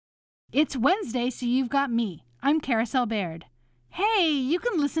It's Wednesday, so you've got me. I'm Carousel Baird. Hey, you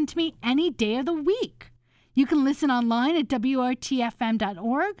can listen to me any day of the week. You can listen online at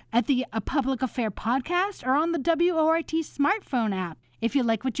WORTFM.org, at the A Public Affair podcast, or on the WORT smartphone app. If you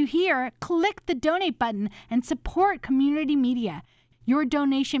like what you hear, click the donate button and support community media. Your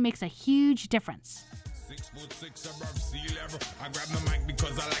donation makes a huge difference. 6'6" above sea level. I grab the mic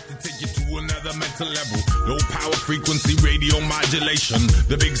because I like to take you to another mental level. Low power frequency radio modulation.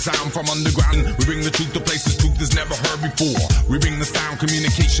 The big sound from underground. We bring the truth to places truth is never heard before. We bring the sound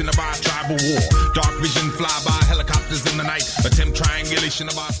communication of our tribal war. Dark vision fly by helicopters in the night. Attempt triangulation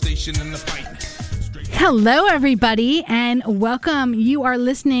of our station in the fight. Hello, everybody, and welcome. You are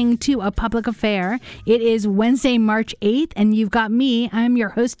listening to A Public Affair. It is Wednesday, March 8th, and you've got me. I'm your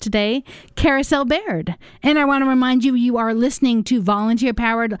host today, Carousel Baird. And I want to remind you, you are listening to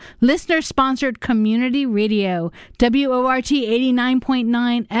volunteer-powered, listener-sponsored community radio, WORT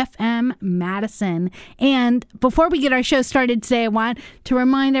 89.9 FM, Madison. And before we get our show started today, I want to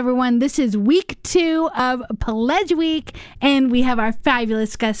remind everyone this is week 2 of Pledge Week, and we have our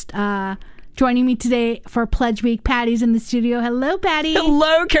fabulous guest, joining me today for Pledge Week. Patty's in the studio. Hello, Patty.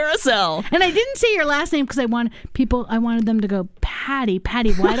 Hello, Carousel. And I didn't say your last name because I wanted them to go, Patty.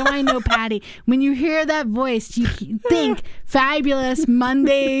 Why do I know Patty? When you hear that voice, you think fabulous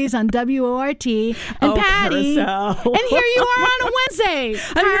Mondays on WORT and Patty. Carousel. And here you are on a Wednesday.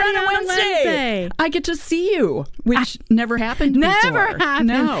 I'm here on a Wednesday. I get to see you, which never happened before. Never happened.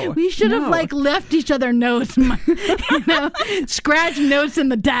 No. We should have left each other notes, scratch notes in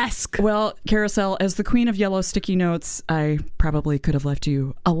the desk. Well, Carousel, as the queen of yellow sticky notes, I probably could have left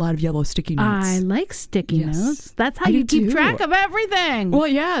you a lot of yellow sticky notes. I like sticky notes. That's how I you do keep too. track of everything. Well,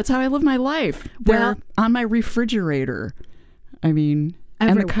 yeah, it's how I live my life. They're on my refrigerator. I mean,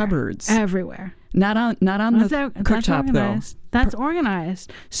 everywhere. and the cupboards. Everywhere. Not on the cooktop, though. That's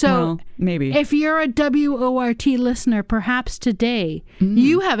organized. So well, maybe. If you're a WORT listener, perhaps today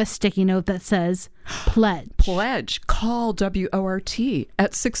you have a sticky note that says pledge. Pledge. Call WORT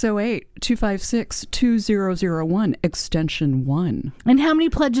at 608-256-2001, extension 1. And how many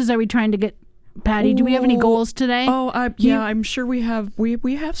pledges are we trying to get, Patty? Do we have any goals today? I'm sure we have.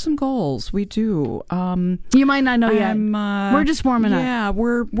 We have some goals. We do. You might not know yet. We're just warming up. Yeah,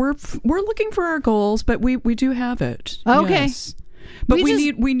 we're looking for our goals, but we do have it. Okay. Yes. But we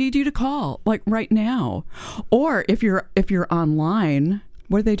need you to call like right now, or if you're online.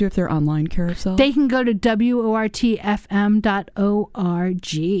 What do they do if they're online, Carousel? They can go to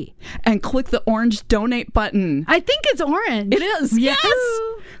WORTFM.org and click the orange donate button. I think it's orange. It is. Yes.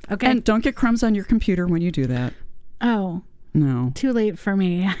 Okay. And don't get crumbs on your computer when you do that. Oh. No. Too late for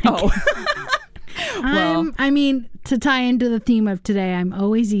me. Oh. Well, to tie into the theme of today, I'm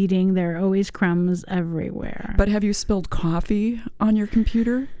always eating. There are always crumbs everywhere. But have you spilled coffee on your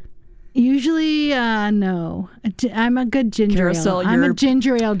computer? Usually, no. I'm a good ginger ale. I'm a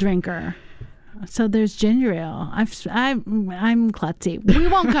ginger ale drinker. So there's ginger ale. I'm klutzy. We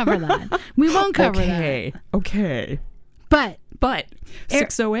won't cover that. that. Okay. But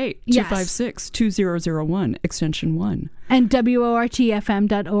 608-256-2001, extension 1. And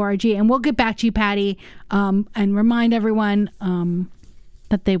WORTFM.org. And we'll get back to you, Patty, and remind everyone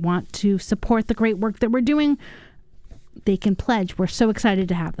that they want to support the great work that we're doing. They can pledge. We're so excited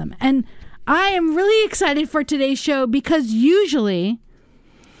to have them. And I am really excited for today's show because usually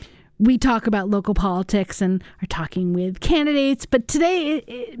we talk about local politics and are talking with candidates. But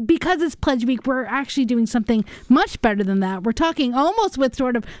today, because it's Pledge Week, we're actually doing something much better than that. We're talking almost with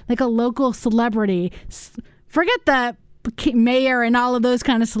sort of like a local celebrity. Forget the mayor and all of those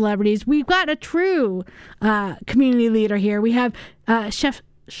kind of celebrities. We've got a true community leader here. We have Chef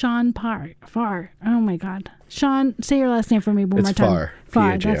Sean Pharr. Oh, my God. Sean, say your last name for me one more time.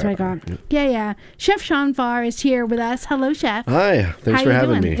 Pharr, that's what I got. Yeah. Chef Sean Pharr is here with us. Hello, Chef. Hi, thanks for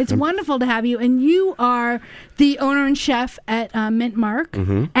having me. It's wonderful to have you. And you are the owner and chef at Mint Mark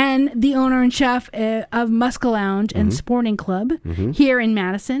and the owner and chef of Muska Lounge and Sporting Club here in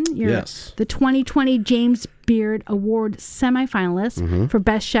Madison. You're the 2020 James Beard Award semifinalist for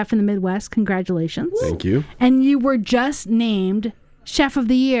Best Chef in the Midwest. Congratulations. Thank you. And you were just named Chef of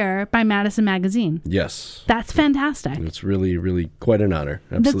the Year by Madison Magazine. Yes. That's fantastic. It's really, really quite an honor.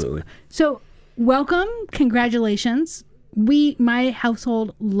 Absolutely. So welcome. Congratulations. My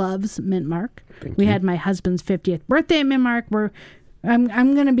household loves Mint Mark. We had my husband's 50th birthday at Mint Mark. I'm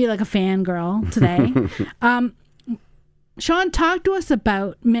going to be like a fangirl today. Sean, talk to us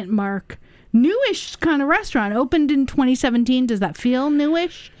about Mint Mark. Newish kind of restaurant. Opened in 2017. Does that feel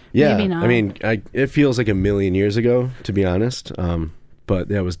newish? Yeah, maybe not. I mean, it feels like a million years ago, to be honest. But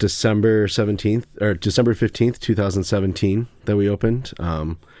that was December 15th, 2017 that we opened.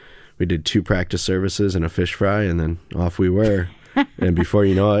 We we did 2 practice services and a fish fry, and then off we were. And before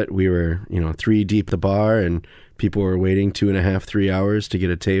you know it, we were, 3 deep at the bar, and people were waiting 2.5, 3 hours to get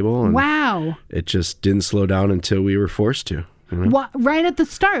a table. And wow. It just didn't slow down until we were forced to. Right at the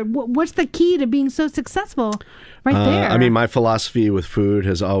start. What's the key to being so successful right there? I mean, my philosophy with food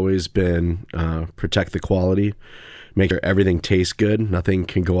has always been protect the quality, make sure everything tastes good. Nothing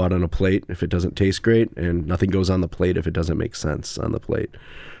can go out on a plate if it doesn't taste great, and nothing goes on the plate if it doesn't make sense on the plate.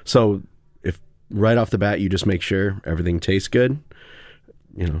 So if right off the bat you just make sure everything tastes good,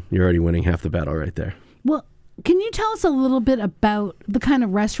 you're already winning half the battle right there. Well, can you tell us a little bit about the kind of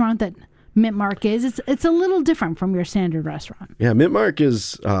restaurant that Mint Mark is? It's a little different from your standard restaurant. Yeah, Mint Mark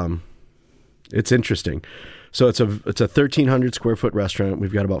is it's interesting. So it's a 1,300 square foot restaurant.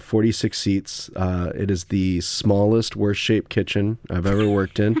 We've got about 46 seats. It is the smallest, worst shaped kitchen I've ever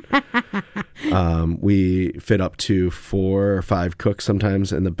worked in. We fit up to 4 or 5 cooks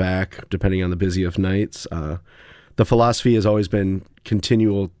sometimes in the back, depending on the busy of nights. The philosophy has always been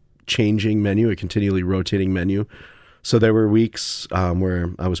continual changing menu, a continually rotating menu. So there were weeks where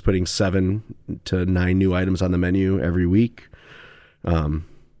I was putting 7 to 9 new items on the menu every week. And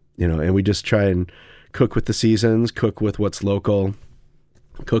we just try and cook with the seasons, cook with what's local,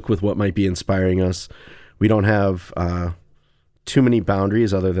 cook with what might be inspiring us. We don't have too many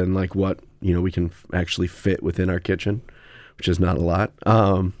boundaries other than like what, we can actually fit within our kitchen, which is not a lot.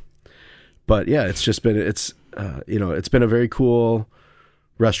 But yeah, it's been a very cool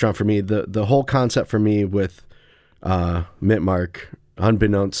restaurant for me. The whole concept for me with Mint Mark,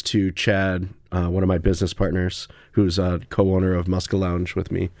 unbeknownst to Chad, one of my business partners, who's a co-owner of Muska Lounge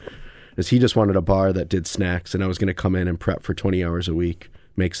with me, is he just wanted a bar that did snacks, and I was going to come in and prep for 20 hours a week,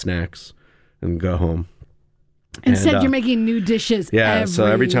 make snacks, and go home. Instead, you're making new dishes. Yeah, so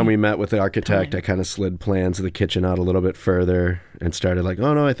every time we met with the architect, I kind of slid plans of the kitchen out a little bit further and started like,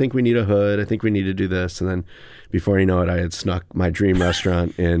 oh no, I think we need a hood. I think we need to do this. And then before you know it, I had snuck my dream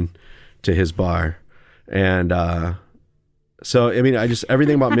restaurant in to his bar. And so, I mean,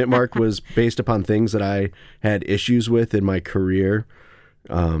 everything about Mint Mark was based upon things that I had issues with in my career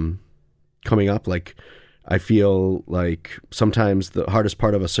coming up. Like, I feel like sometimes the hardest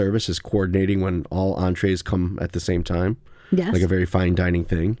part of a service is coordinating when all entrees come at the same time. Yes. Like a very fine dining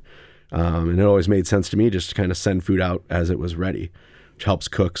thing. And it always made sense to me just to kind of send food out as it was ready, which helps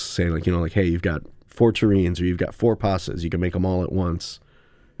cooks say like, hey, you've got 4 terrines or you've got 4 pastas. You can make them all at once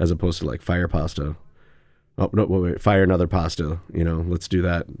as opposed to like fire pasta. Oh, no, wait, fire another pasta. Let's do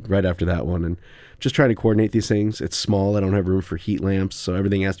that right after that one. And just trying to coordinate these things. It's small. I don't have room for heat lamps. So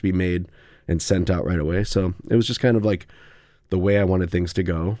everything has to be made and sent out right away. So it was just kind of like the way I wanted things to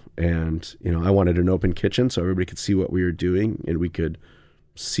go. And, I wanted an open kitchen so everybody could see what we were doing and we could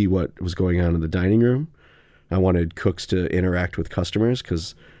see what was going on in the dining room. I wanted cooks to interact with customers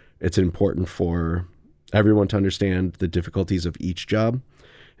because it's important for everyone to understand the difficulties of each job.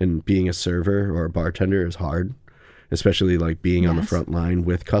 And being a server or a bartender is hard, especially like being on the front line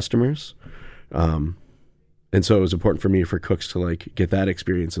with customers. And so it was important for me for cooks to like get that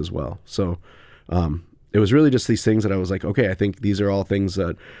experience as well. So it was really just these things that I was like, okay, I think these are all things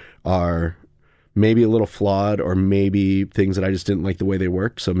that are maybe a little flawed or maybe things that I just didn't like the way they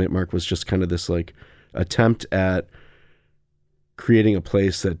worked. So Mint Mark was just kind of this like attempt at creating a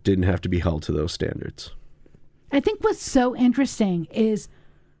place that didn't have to be held to those standards. I think what's so interesting is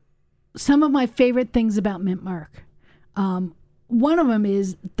some of my favorite things about Mint Mark. One of them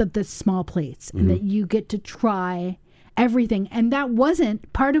is the small plates and that you get to try everything. And that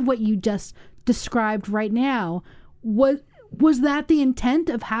wasn't part of what you just described right now. Was that the intent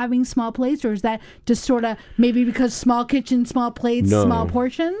of having small plates, or is that just sort of maybe because small kitchen, small plates, small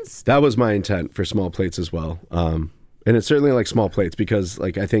portions? That was my intent for small plates as well. And it's certainly like small plates because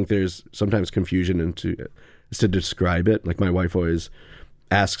like I think there's sometimes confusion to describe it. Like my wife always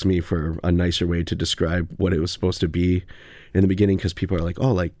asks me for a nicer way to describe what it was supposed to be in the beginning because people are like,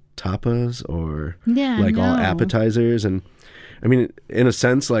 oh, like tapas or all appetizers. And I mean, in a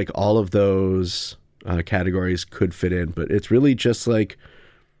sense, like all of those categories could fit in, but it's really just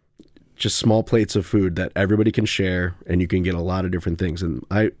small plates of food that everybody can share and you can get a lot of different things. And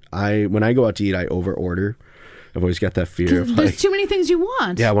I when I go out to eat, I over order. I've always got that fear of like, there's too many things you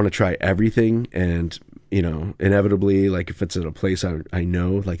want. Yeah, I want to try everything. And inevitably, like if it's at a place I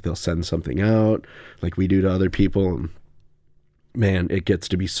know, like they'll send something out like we do to other people. And man, it gets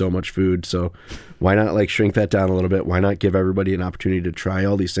to be so much food. So why not like shrink that down a little bit? Why not give everybody an opportunity to try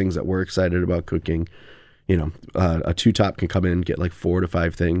all these things that we're excited about cooking? A 2-top can come in, get like 4 to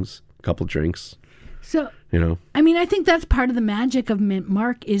 5 things, a couple drinks. So, I mean, I think that's part of the magic of Mint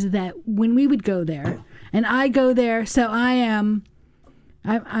Mark is that when we would go there, and I go there, so I am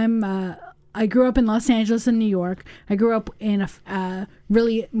I grew up in Los Angeles and New York. I grew up in a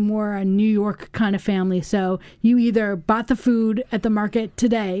really more a New York kind of family. So you either bought the food at the market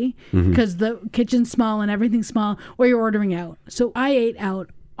today because the kitchen's small and everything's small, or you're ordering out. So I ate out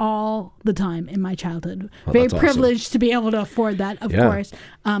all the time in my childhood. Very privileged to be able to afford that, of course.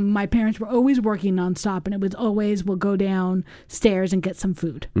 My parents were always working nonstop, and it was always, we'll go downstairs and get some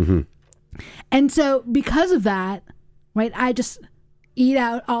food. And so because of that, right, I just eat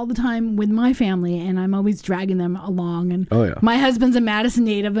out all the time with my family, and I'm always dragging them along. And my husband's a Madison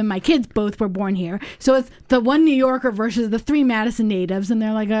native, and my kids both were born here. So it's the one New Yorker versus the 3 Madison natives, and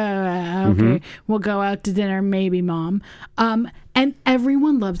they're like, okay, we'll go out to dinner, maybe, Mom. And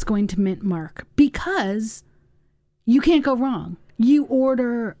everyone loves going to Mint Mark because you can't go wrong. You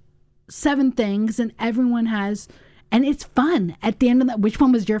order 7 things, and everyone has... And it's fun. At the end of that, which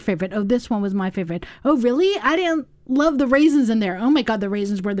one was your favorite? Oh, this one was my favorite. Oh, really? I didn't love the raisins in there. Oh my God, the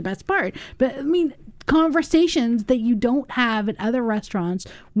raisins were the best part. But I mean, conversations that you don't have at other restaurants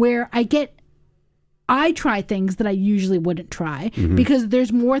where I try things that I usually wouldn't try because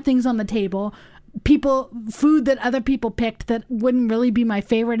there's more things on the table. Food that other people picked that wouldn't really be my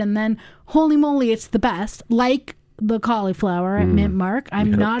favorite. And then, holy moly, it's the best. Like the cauliflower at Mint Mark.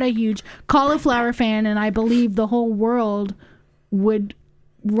 I'm not a huge cauliflower fan, and I believe the whole world would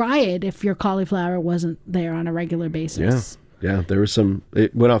riot if your cauliflower wasn't there on a regular basis. Yeah, there was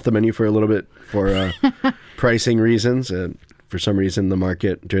it went off the menu for a little bit for pricing reasons. For some reason, the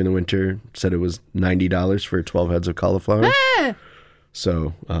market during the winter said it was $90 for 12 heads of cauliflower.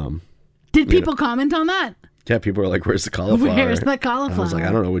 So, did people comment on that? Yeah, people were like, where's the cauliflower? Where's the cauliflower? I was like,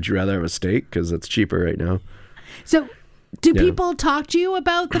 I don't know. Would you rather have a steak? Because it's cheaper right now. So do people talk to you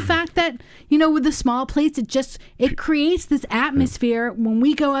about the fact that, with the small plates, it creates this atmosphere when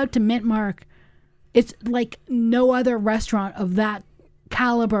we go out to Mint Mark. It's like no other restaurant of that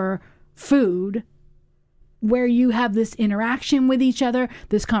caliber food where you have this interaction with each other,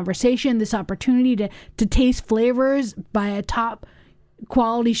 this conversation, this opportunity to taste flavors by a top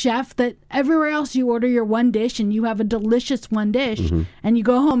quality chef that everywhere else you order your one dish and you have a delicious one dish and you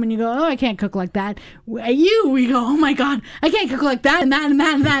go home and you go, oh, I can't cook like that. We go, oh my God, I can't cook like that and that and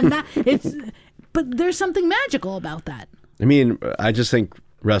that and that and that. But there's something magical about that. I mean, I just think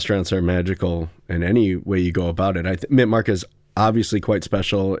restaurants are magical in any way you go about it. Mint Mark is obviously quite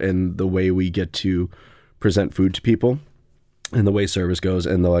special in the way we get to present food to people and the way service goes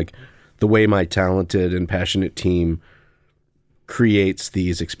and the way my talented and passionate team creates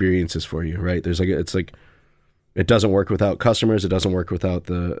these experiences for you, right? It doesn't work without customers, it doesn't work without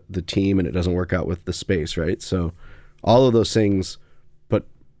the team, and it doesn't work out with the space, right? So all of those things, but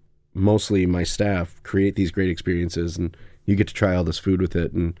mostly my staff, create these great experiences, and you get to try all this food with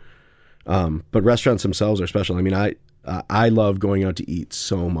it. And but restaurants themselves are special. I mean, I love going out to eat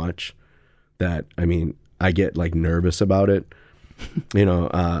so much that I get nervous about it.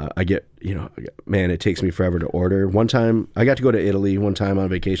 I get, man, it takes me forever to order. One time I got to go to Italy one time on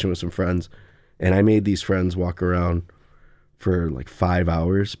vacation with some friends, and I made these friends walk around for 5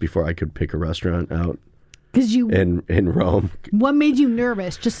 hours before I could pick a restaurant out. Because in Rome. What made you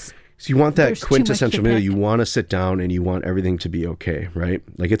nervous? So you want that quintessential meal. You want to sit down and you want everything to be okay, right?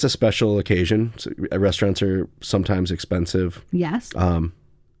 It's a special occasion. So, restaurants are sometimes expensive. Yes. And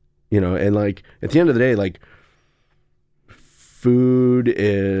at the end of the day, food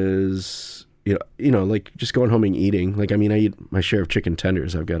is, just going home and eating. I eat my share of chicken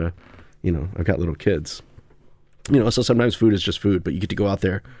tenders. I've got little kids. So sometimes food is just food, but you get to go out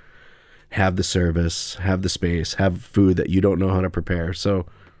there, have the service, have the space, have food that you don't know how to prepare. So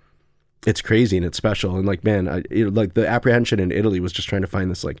it's crazy and it's special. And man, the apprehension in Italy was just trying to find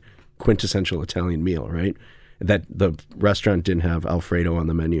this quintessential Italian meal, right? That the restaurant didn't have Alfredo on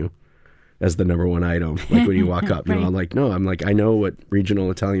the menu as the number one item. When you walk up, right. I know what regional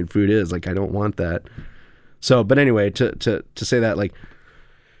Italian food is. I don't want that. So, but anyway, to say that,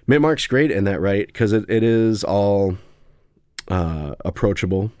 Mint Mark's great in that, right? Because it is all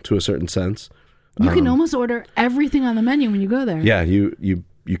approachable to a certain sense. You can almost order everything on the menu when you go there. Yeah, you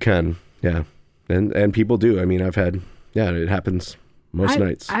can. Yeah. And people do. I've had, it happens most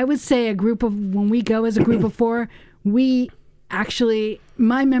nights. I would say when we go as a group of 4, we actually,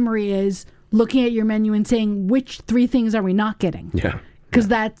 my memory is looking at your menu and saying, which 3 things are we not getting? Yeah. Because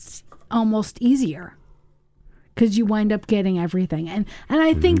that's almost easier. Because you wind up getting everything. And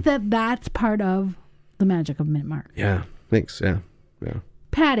I think that's part of the magic of Mint Mark. Yeah. Thanks. Yeah.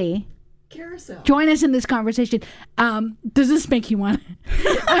 Patty. Carousel. Join us in this conversation. Does this make you want?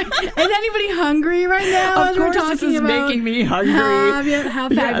 Is anybody hungry right now? Of course, this is making me hungry. How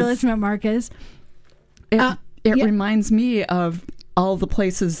fabulous Mint Mark is. It reminds me of all the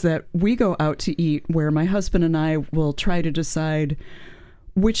places that we go out to eat, where my husband and I will try to decide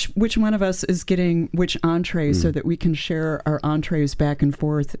which one of us is getting which entree, so that we can share our entrees back and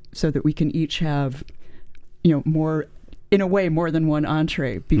forth, so that we can each have, more, in a way, more than one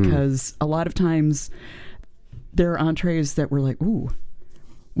entree, because a lot of times there are entrees that we're like, ooh,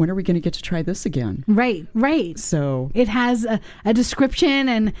 when are we going to get to try this again? Right. So it has a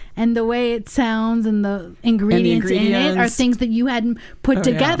description, and the way it sounds and the ingredients in it are things that you hadn't put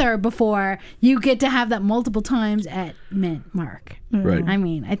together before. You get to have that multiple times at Mint Mark. Right. I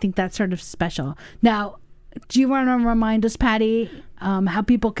mean, I think that's sort of special. Now, do you want to remind us, Patty, how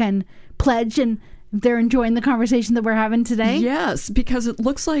people can pledge and they're enjoying the conversation that we're having today? Yes, because it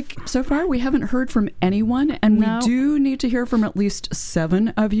looks like so far we haven't heard from anyone, and we do need to hear from at least 7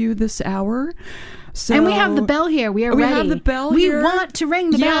 of you this hour. So, and we have the bell here. We are ready. We have the bell here. We want to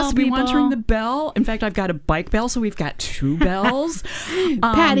ring the bell, Yes, we want to ring the bell. In fact, I've got a bike bell, so we've got 2 bells.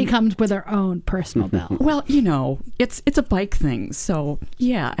 Patty comes with her own personal bell. Well, it's a bike thing, so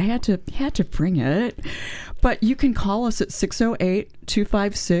yeah, I had to bring it. But you can call us at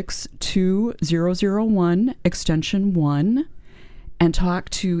 608-256-2001, extension 1, and talk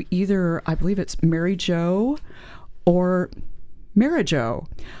to either, I believe it's Mary Jo or Mara Jo.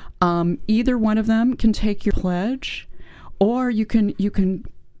 Either one of them can take your pledge, or you can,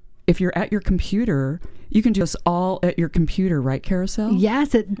 if you're at your computer, you can do this all at your computer, right, Carousel?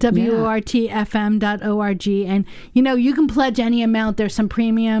 Yes, at wortfm.org. And, you can pledge any amount. There's some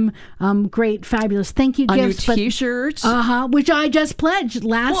premium, great, fabulous thank you gifts. A new T-shirt. Which I just pledged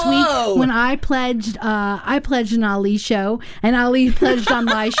last week when I pledged an Ali show, and Ali pledged on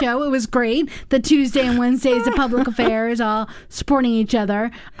my show. It was great. The Tuesday and Wednesdays of Public Affairs all supporting each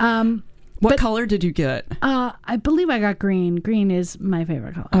other. What color did you get? I believe I got green. Green is my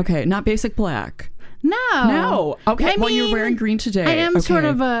favorite color. Okay, not basic black. No. Okay. Well, you're wearing green today. I am sort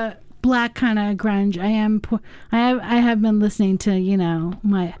of a black kind of grunge. I have been listening to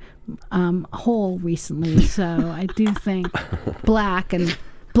my Hole recently, so I do think black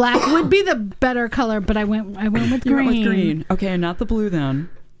would be the better color. But I went with green. You went with green. Okay, not the blue then.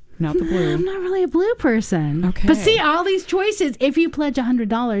 Not the blue. I'm not really a blue person. Okay. But see, all these choices, if you pledge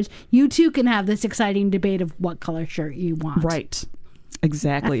 $100, you too can have this exciting debate of what color shirt you want. Right.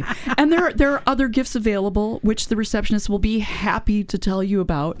 Exactly. And there are other gifts available, which the receptionist will be happy to tell you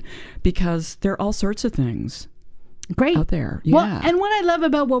about, because there are all sorts of things great out there. Yeah. Well, and what I love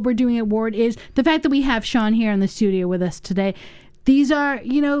about what we're doing at Ward is the fact that we have Sean here in the studio with us today. These are,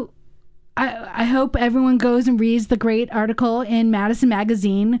 I hope everyone goes and reads the great article in Madison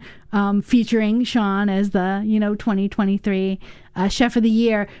Magazine featuring Sean as the, 2023 Chef of the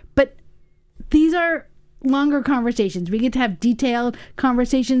Year. But these are longer conversations. We get to have detailed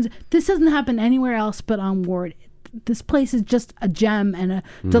conversations. This doesn't happen anywhere else but on Ward. This place is just a gem and a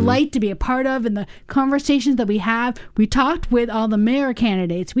delight to be a part of. And the conversations that we have, we talked with all the mayor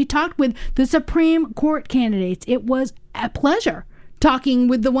candidates. We talked with the Supreme Court candidates. It was a pleasure talking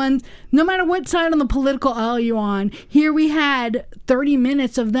with the ones, no matter what side on the political aisle you're on. Here we had 30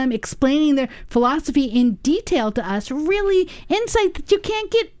 minutes of them explaining their philosophy in detail to us. Really insight that you can't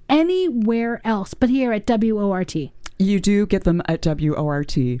get anywhere else but here at WORT. You do get them at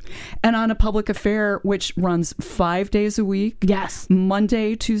WORT. And on a public affair, which runs 5 days a week. Yes.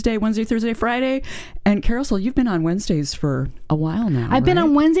 Monday, Tuesday, Wednesday, Thursday, Friday. And Carousel, you've been on Wednesdays for a while now. I've been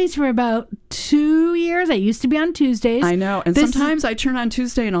on Wednesdays for about 2 years. I used to be on Tuesdays. I know. And sometimes I turn on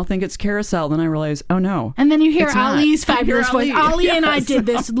Tuesday and I'll think it's Carousel. Then I realize, oh no. And then you hear Ali's fabulous voice. Ali yes. and I did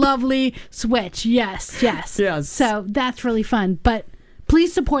this lovely switch. Yes. Yes. So that's really fun. But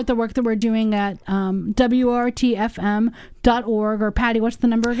please support the work that we're doing at WRTFM.org. Or Patty, what's the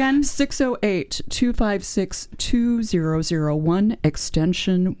number again? 608-256-2001,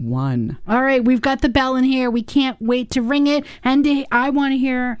 extension 1. All right, we've got the bell in here. We can't wait to ring it. And I want to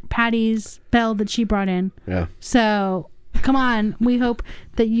hear Patty's bell that she brought in. Yeah. So come on. We hope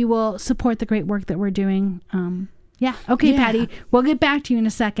that you will support the great work that we're doing. Yeah. Okay, yeah. Patty, we'll get back to you in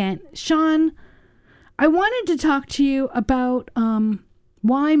a second. Sean, I wanted to talk to you about...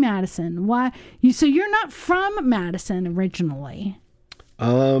 why Madison? So you're not from Madison originally?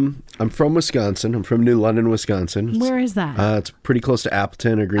 I'm from Wisconsin. I'm from New London, Wisconsin. Where is that? It's pretty close to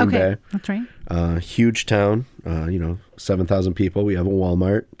Appleton or Green Bay. That's right. Huge town. 7,000 people. We have a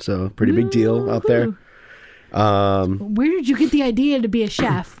Walmart, so pretty big deal out there. Where did you get the idea to be a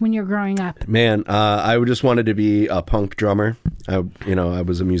chef when you're growing up? Man, I just wanted to be a punk drummer. I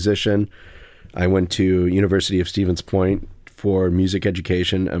was a musician. I went to University of Stevens Point for music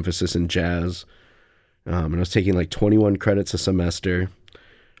education, emphasis in jazz. And I was taking like 21 credits a semester.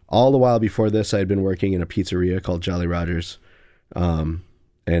 All the while before this, I had been working in a pizzeria called Jolly Rogers. And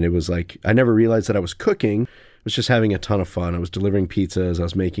it was like, I never realized that I was cooking. I was just having a ton of fun. I was delivering pizzas. I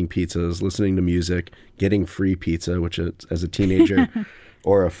was making pizzas, listening to music, getting free pizza, which as a teenager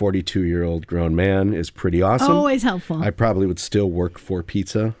or a 42-year-old grown man is pretty awesome. Always helpful. I probably would still work for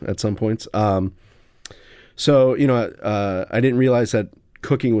pizza at some points. So, I didn't realize that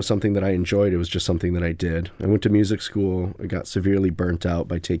cooking was something that I enjoyed. It was just something that I did. I went to music school. I got severely burnt out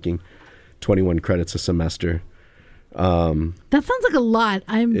by taking 21 credits a semester. That sounds like a lot.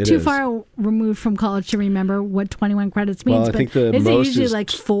 I'm too far removed from college to remember what 21 credits means. Well, I think the is most it usually is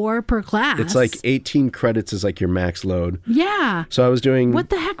like 4 per class? It's like 18 credits is like your max load. Yeah. So I was doing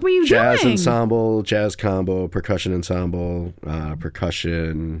what the heck were you jazz doing? ensemble, jazz combo, percussion ensemble,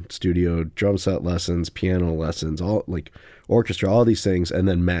 percussion, studio, drum set lessons, piano lessons, all like orchestra, all these things, and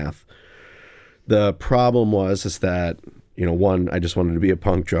then math. The problem is that, one, I just wanted to be a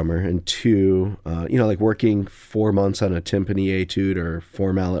punk drummer, and two, like working 4 months on a timpani etude or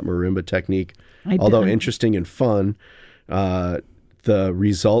 4-mallet marimba technique, although interesting and fun, the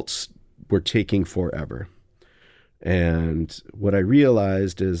results were taking forever. And what I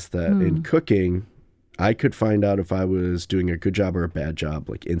realized is that in cooking, I could find out if I was doing a good job or a bad job,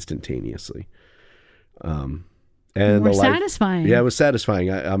 like instantaneously. And more satisfying. Yeah, it was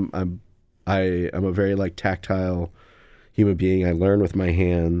satisfying. I'm a very like tactile human being. I learn with my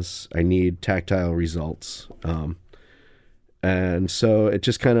hands. I need tactile results. And so it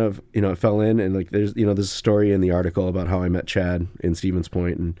just kind of, it fell in, and like there's a story in the article about how I met Chad in Stevens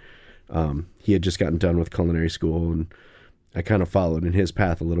Point, and he had just gotten done with culinary school, and I kind of followed in his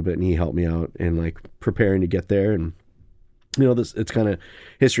path a little bit, and he helped me out in like preparing to get there. And it's kind of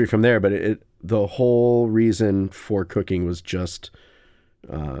history from there, but the whole reason for cooking was just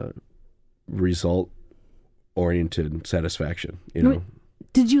result oriented satisfaction.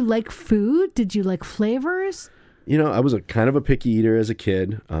 Did you like food? Did you like flavors? I was a kind of a picky eater as a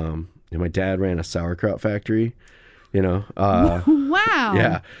kid. And my dad ran a sauerkraut factory. Wow.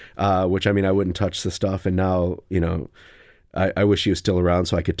 Yeah. Which, I wouldn't touch the stuff. And now, I wish he was still around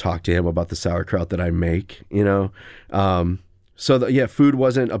so I could talk to him about the sauerkraut that I make, So food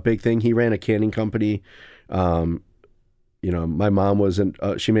wasn't a big thing. He ran a canning company. My mom wasn't,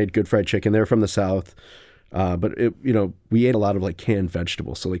 she made good fried chicken. They're from the South. But we ate a lot of like canned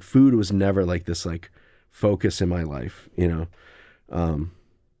vegetables. So like food was never like this like focus in my life,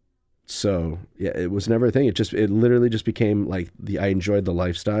 So yeah, it was never a thing. It literally just became like I enjoyed the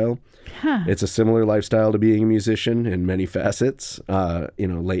lifestyle. Huh. It's a similar lifestyle to being a musician in many facets.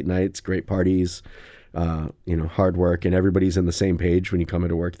 Late nights, great parties, hard work, and everybody's in the same page when you come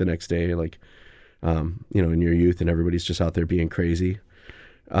into work the next day, like, in your youth, and everybody's just out there being crazy.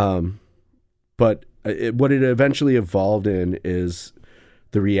 But what it eventually evolved in is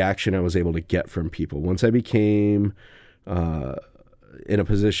the reaction I was able to get from people. Once I became in a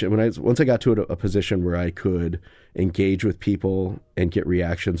position, once I got to a position where I could engage with people and get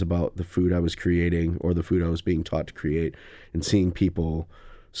reactions about the food I was creating or the food I was being taught to create, and seeing people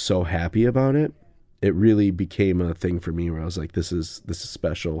so happy about it, it really became a thing for me where I was like, this is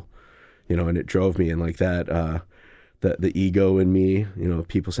special, and it drove me. And like that, the ego in me,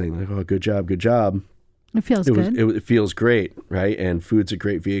 people saying like, oh, good job. It feels good. It feels great, right? And food's a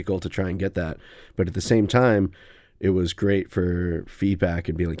great vehicle to try and get that. But at the same time, it was great for feedback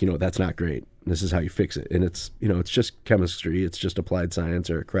and being like, that's not great. This is how you fix it. And it's, it's just chemistry. It's just applied science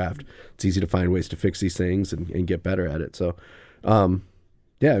or a craft. It's easy to find ways to fix these things and get better at it. So,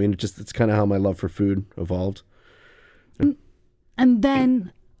 it's kind of how my love for food evolved. And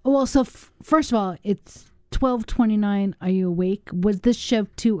then, first of all, it's 12:29. Are you awake? Was this show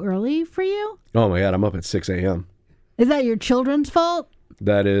too early for you? Oh my God, I'm up at 6 a.m. Is that your children's fault?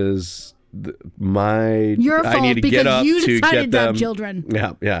 That is your fault. I need to because get up you to decided get to have them. children.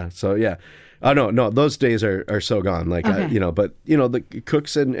 Yeah. So yeah. Oh no, those days are so gone. Like okay. The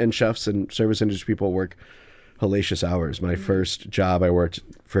cooks and chefs and service industry people work hellacious hours. My first job, I worked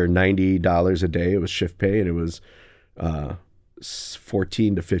for $90 a day. It was shift pay, and it was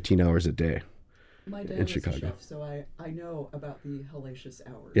 14 to 15 hours a day. My dad in was Chicago. a chef, so I know about the hellacious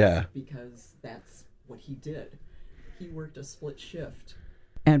hours. Yeah. Because that's what he did. He worked a split shift.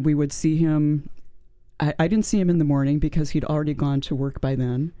 And we would see him. I didn't see him in the morning because he'd already gone to work by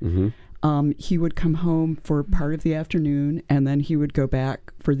then. Mm-hmm. He would come home for part of the afternoon, and then he would go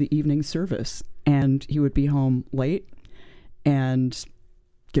back for the evening service. And he would be home late and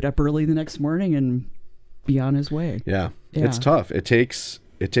get up early the next morning and be on his way. Yeah. It's tough. It takes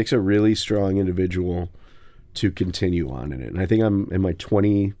a really strong individual to continue on in it. And I think I'm in my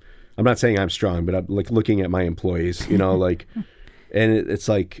 20. I'm not saying I'm strong, but I'm like looking at my employees, like, and it's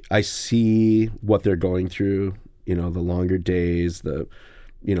like I see what they're going through you know, the longer days, the,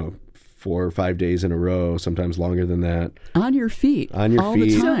 you know, 4 or 5 days in a row, sometimes longer than that. On your feet. On your all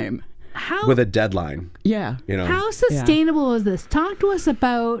feet. the time. How With a deadline. Yeah. You know. how sustainable is this? Talk to us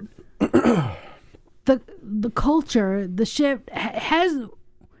about the culture, the shift.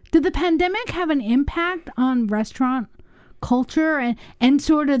 Did the pandemic have an impact on restaurant culture and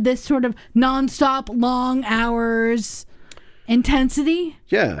sort of this sort of nonstop long hours intensity?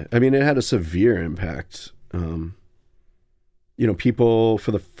 Yeah, I mean, it had a severe impact. You know, people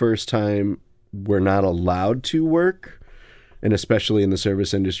for the first time were not allowed to work, and especially in the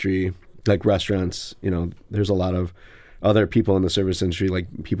service industry, like restaurants, you know, there's a lot of other people in the service industry, like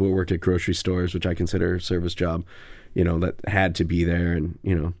people who worked at grocery stores, which I consider a service job, you know, that had to be there. And,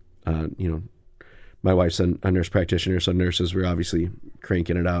 you know, my wife's a nurse practitioner, so nurses were obviously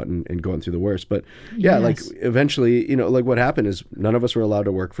cranking it out and going through the worst. But yeah, Yes. like eventually, you know, like what happened is none of us were allowed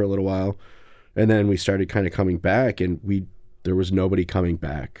to work for a little while. And then we started kind of coming back, and there was nobody coming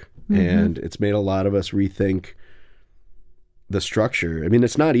back. And it's made a lot of us rethink the structure. I mean,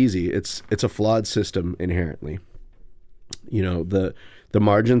 it's not easy. It's a flawed system inherently. You know, the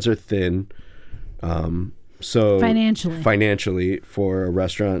margins are thin. So financially for a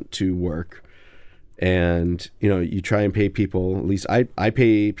restaurant to work. And, you know, you try and pay people, at least I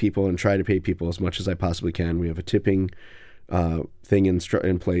pay people and try to pay people as much as I possibly can. We have a tipping thing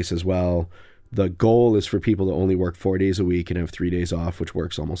in place as well. The goal is for people to only work 4 days a week and have 3 days off, which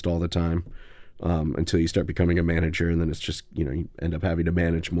works almost all the time, until you start becoming a manager, and then it's just, you know, you end up having to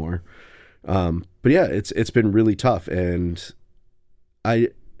manage more. But yeah, it's been really tough, and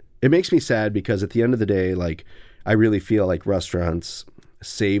it makes me sad because at the end of the day, like, I really feel like restaurants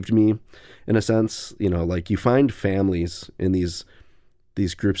saved me in a sense. You know, like, you find families in these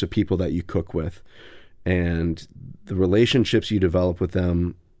groups of people that you cook with, and the relationships you develop with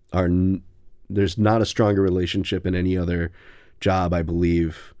them there's not a stronger relationship in any other job, I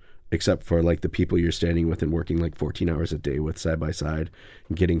believe, except for like the people you're standing with and working like 14 hours a day with side by side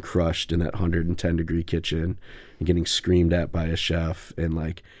and getting crushed in that 110-degree kitchen and getting screamed at by a chef. And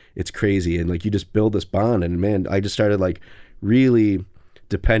like, it's crazy. And like, you just build this bond, and man, I just started like really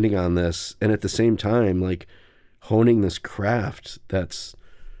depending on this. And at the same time, like honing this craft that's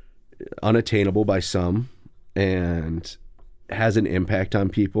unattainable by some and has an impact on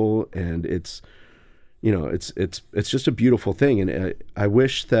people. And it's, you know, it's just a beautiful thing. And I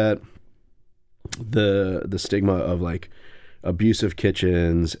wish that the stigma of like abusive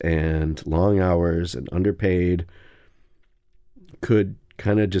kitchens and long hours and underpaid could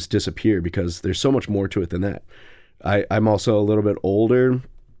kind of just disappear, because there's so much more to it than that. I'm also a little bit older,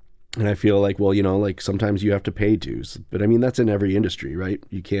 and I feel like, well, you know, like sometimes you have to pay dues, but I mean, that's in every industry, right?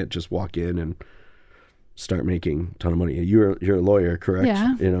 You can't just walk in and start making a ton of money. You're a lawyer, correct?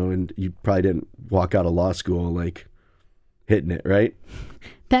 Yeah. You know, and you probably didn't walk out of law school like hitting it, right?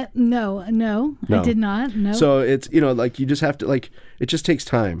 No, I did not. No. So it's, you know, like you just have to, like, it just takes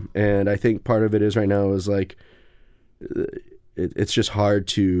time. And I think part of it is right now is like, it's just hard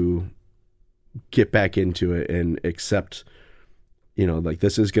to get back into it and accept, you know, like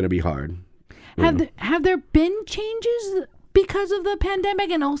this is going to be hard. Have there been changes because of the pandemic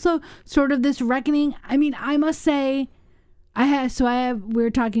and also sort of this reckoning? I mean, I must say, we were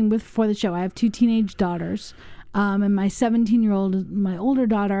talking before the show, I have 2 teenage daughters, and my 17-year-old, my older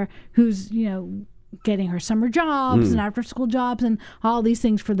daughter, who's, you know, getting her summer jobs and after school jobs and all these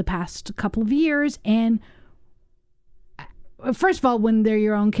things for the past couple of years. And first of all, when they're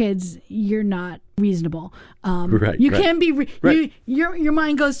your own kids, you're not reasonable. Right. You can be. Your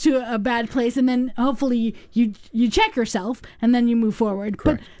mind goes to a bad place, and then hopefully you check yourself, and then you move forward.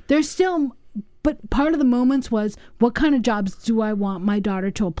 Correct. But there's still. But part of the moments was, what kind of jobs do I want my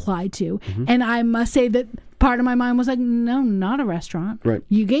daughter to apply to? Mm-hmm. And I must say that part of my mind was like, no, not a restaurant. Right.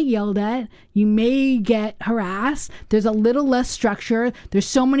 You get yelled at. You may get harassed. There's a little less structure. There's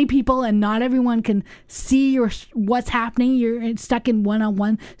so many people, and not everyone can see what's happening. You're stuck in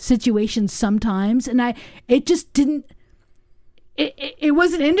one-on-one situations sometimes. And it just didn't. It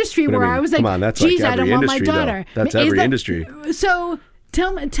was an industry where I was like, come on, that's geez, like I don't every want my industry, daughter. though. That's every industry. So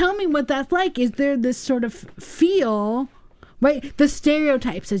tell me what that's like. Is there this sort of feel, right? The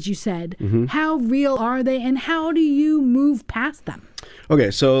stereotypes, as you said, how real are they, and how do you move past them? Okay,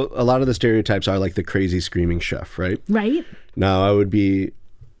 so a lot of the stereotypes are like the crazy screaming chef, right? Right. Now, I would be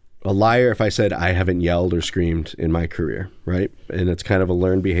a liar if I said I haven't yelled or screamed in my career, right? And it's kind of a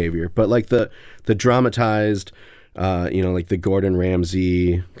learned behavior. But like the dramatized, you know, like the Gordon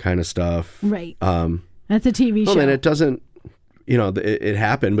Ramsay kind of stuff. Right. That's a TV show. And it doesn't, you know, it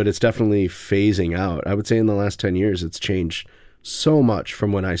happened, but it's definitely phasing out. I would say in the last 10 years, it's changed so much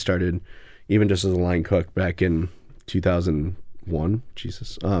from when I started, even just as a line cook back in 2001.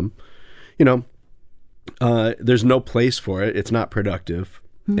 Jesus. You know, there's no place for it. It's not productive.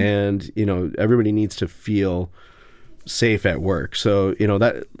 And, you know, everybody needs to feel safe at work. So, you know,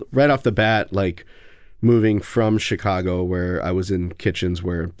 that right off the bat, like moving from Chicago, where I was in kitchens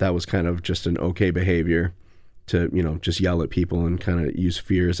where that was kind of just an okay behavior to, you know, just yell at people and kind of use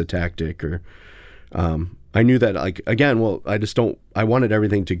fear as a tactic. Or I knew that, like, again, well, I wanted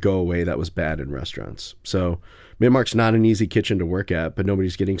everything to go away that was bad in restaurants. So Midmark's not an easy kitchen to work at, but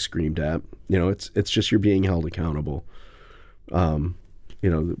nobody's getting screamed at. You know, it's just you're being held accountable. You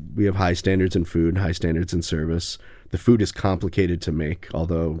know, we have high standards in food, high standards in service. The food is complicated to make,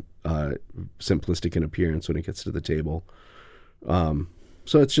 although simplistic in appearance when it gets to the table.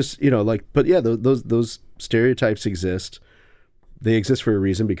 So it's just, you know, like, but yeah, those stereotypes exist. They exist for a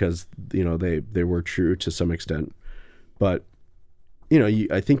reason because, you know, they were true to some extent. But, you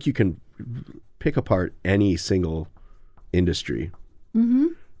know, I think you can pick apart any single industry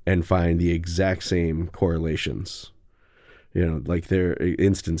and find the exact same correlations. You know, like there are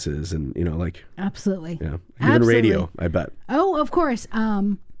instances and, you know, like. Absolutely. Yeah. Even Absolutely. radio, I bet. Oh, of course.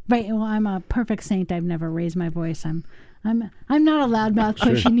 Right. Well, I'm a perfect saint. I've never raised my voice. I'm not a loudmouth,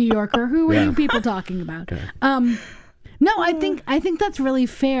 pushy New Yorker. Who are you people talking about? Okay. No, I think that's really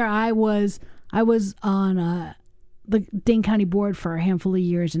fair. I was on the Dane County board for a handful of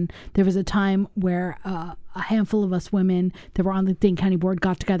years, and there was a time where a handful of us women that were on the Dane County board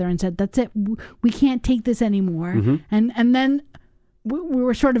got together and said, "That's it. We can't take this anymore." And then we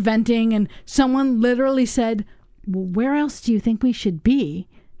were sort of venting, and someone literally said, "Well, where else do you think we should be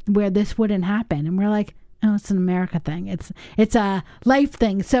where this wouldn't happen?" And we're like, "Oh, it's an America thing. It's a life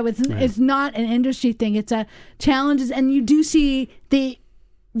thing. So it's not an industry thing. It's a challenges." And you do see the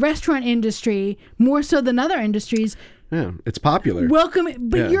restaurant industry more so than other industries. Yeah, it's popular.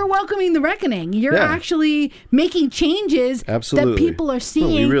 You're welcoming the reckoning. You're actually making changes that people are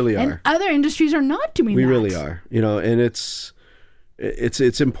seeing. No, we really are. And other industries are not doing that. We really are. You know, and it's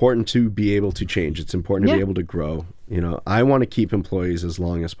important to be able to change. It's important to be able to grow. You know, I want to keep employees as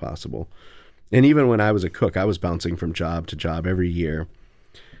long as possible. And even when I was a cook, I was bouncing from job to job every year.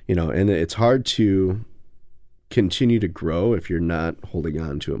 You know, and it's hard to continue to grow if you're not holding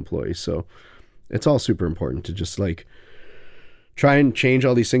on to employees. So it's all super important to just like try and change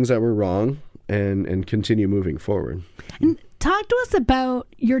all these things that were wrong and continue moving forward. And talk to us about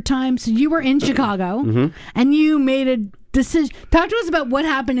your time. So you were in Chicago and you made a decision. Talk to us about what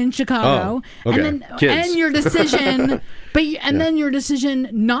happened in Chicago and your decision, then your decision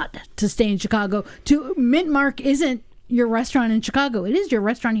not to stay in Chicago. To Midmark isn't your restaurant in Chicago. It is your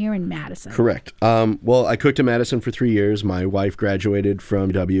restaurant here in Madison. Correct. Well, I cooked in Madison for 3 years. My wife graduated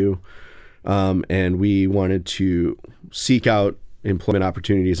from W, and we wanted to seek out employment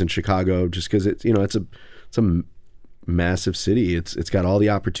opportunities in Chicago just because it's, you know, it's a massive city. It's got all the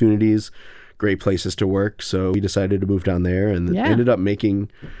opportunities, great places to work. So we decided to move down there and ended up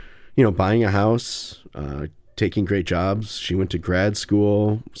making, you know, buying a house, taking great jobs. She went to grad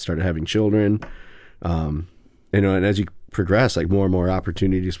school, started having children. You know, and as you progress, like more and more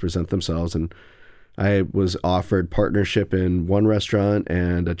opportunities present themselves. And I was offered partnership in one restaurant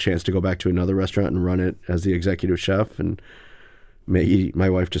and a chance to go back to another restaurant and run it as the executive chef. And my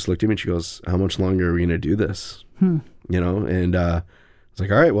wife just looked at me and she goes, "How much longer are we going to do this?" You know, and I was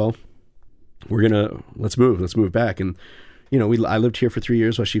like, "All right, well, let's move back." And, you know, I lived here for 3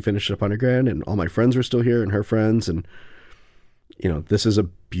 years while she finished up undergrad, and all my friends were still here and her friends. And, you know, this is a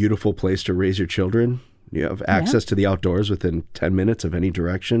beautiful place to raise your children. You have access to the outdoors within 10 minutes of any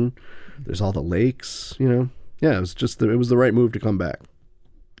direction. There's all the lakes, you know. Yeah, it was the right move to come back.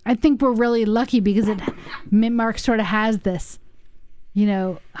 I think we're really lucky because Midmark sort of has this, you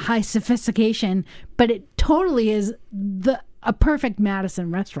know, high sophistication, but it totally is a perfect Madison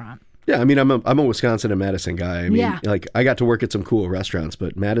restaurant. Yeah, I mean, I'm a Wisconsin and Madison guy. I mean, like I got to work at some cool restaurants,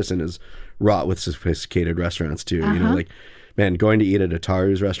 but Madison is wrought with sophisticated restaurants too. You know, like, man, going to eat at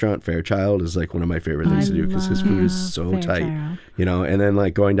Ataru's restaurant, Fairchild, is like one of my favorite things to do because his food is so tight, you know. And then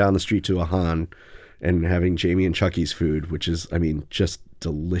like going down the street to a Han and having Jamie and Chucky's food, which is, I mean, just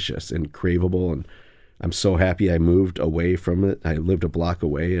delicious and craveable. And I'm so happy I moved away from it. I lived a block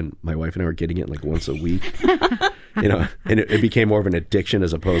away, and my wife and I were getting it like once a week. You know, and it became more of an addiction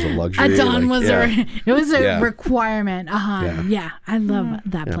as opposed to luxury. It was a requirement. Yeah, I love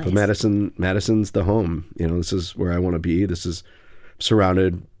that place. But Madison's the home. You know, this is where I want to be. This is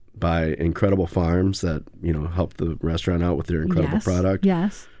surrounded by incredible farms that, you know, help the restaurant out with their incredible product.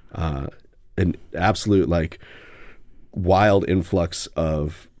 Yes. An absolute like wild influx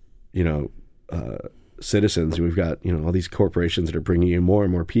of, you know, citizens. We've got, all these corporations that are bringing in more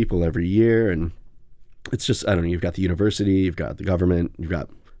and more people every year. And it's just, I don't know, you've got the university, you've got the government, you've got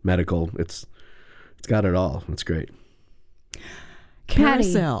medical. It's got it all. It's great.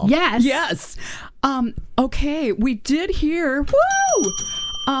 Carousel. Yes. Yes. Okay. We did hear,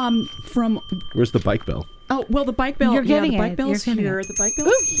 from... Where's the bike bell? Oh, well, the bike bell. You're getting the bike it. bell's You're getting here. it. The bike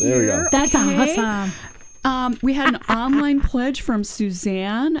bell's here. There we go. That's Okay. awesome. We had an online pledge from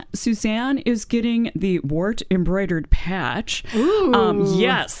Suzanne. Suzanne is getting the Wart embroidered patch. Ooh.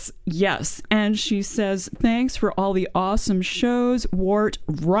 Yes. And she says, thanks for all the awesome shows. Wart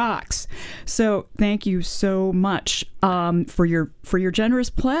rocks. So thank you so much for your generous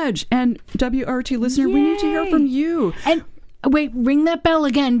pledge. And WRT listener, we need to hear from you. And wait, ring that bell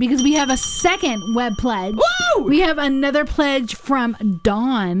again, because we have a second web pledge. Woo! We have another pledge from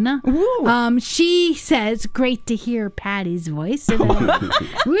Dawn. Woo! She says, great to hear Patty's voice today. Woohoo!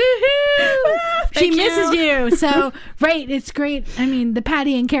 She Thank misses you. you. So, right, it's great. I mean, the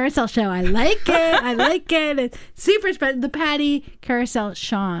Patty and Carousel show, I like it. It's super special. The Patty Carousel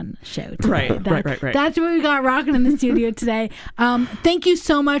Sean show today. Right. That's what we got rocking in the studio today. Thank you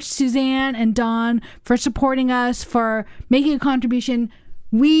so much, Suzanne and Dawn, for supporting us, for making a contribution.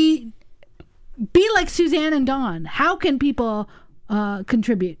 We be like Suzanne and Dawn. How can people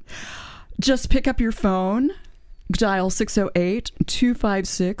contribute? Just pick up your phone, dial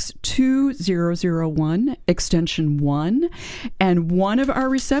 608-256-2001, extension 1, and one of our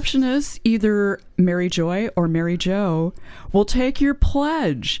receptionists, either Mary Joy or Mary Jo, will take your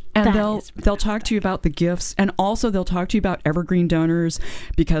pledge, and they'll talk to you about the gifts, and also they'll talk to you about evergreen donors,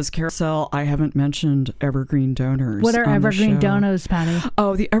 because Carousel, I haven't mentioned evergreen donors. What are on the evergreen show. donors, Patty?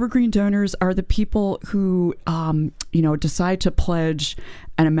 Oh, the evergreen donors are the people who, decide to pledge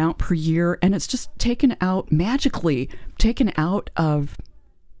an amount per year, and it's just taken out of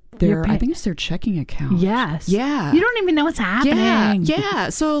their, I think it's their checking account. Yes. Yeah. You don't even know what's happening. Yeah.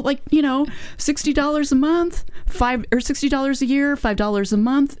 So $60 a month, $60 a year, $5 a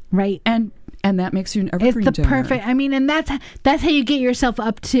month. Right. And that makes you an evergreen It's the donor. perfect. I mean, and that's how you get yourself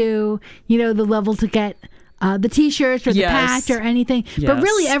up to, the level to get the T-shirts or the Yes. patch or anything. But Yes.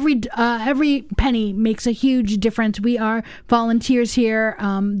 really, every penny makes a huge difference. We are volunteers here.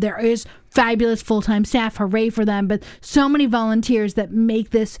 There is fabulous full-time staff. Hooray for them. But so many volunteers that make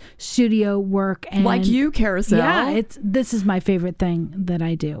this studio work. And Like you, Carousel. Yeah, this is my favorite thing that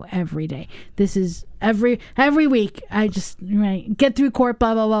I do every day. This is every week. I just get through court,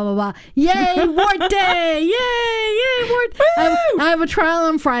 blah blah blah blah blah. Yay, Wart Day! Yay, Wart! I have a trial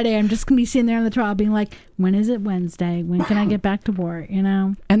on Friday. I'm just gonna be sitting there on the trial, being like, when is it Wednesday? When can I get back to Wart?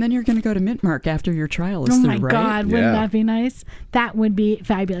 And then you're going to go to Mintmark after your trial is Oh through, my right? God, wouldn't Yeah. that be nice? That would be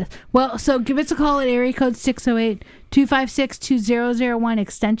fabulous. Well, so give us a call at area code 608-256-2001,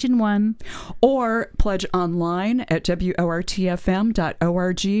 extension 1. Or pledge online at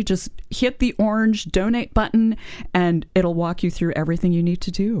WORTFM.org. Just hit the orange donate button and it'll walk you through everything you need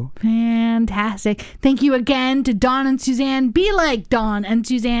to do. Fantastic. Thank you again to Dawn and Suzanne. Be like Dawn and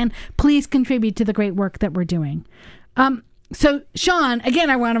Suzanne. Please contribute to the great work that we're doing. So Sean, again,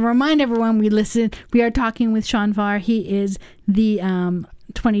 I want to remind everyone we are talking with Sean Pharr. He is the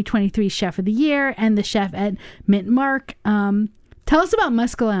 2023 Chef of the Year and the chef at Mint Mark. Tell us about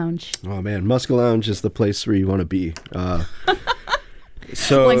Muska Lounge. Oh man, Muska Lounge is the place where you want to be.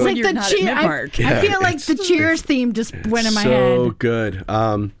 So Like It's when like you're the not at cheer. Mint-Mark. I feel like the Cheers theme just went in my head. so good.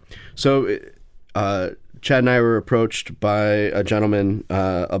 Chad and I were approached by a gentleman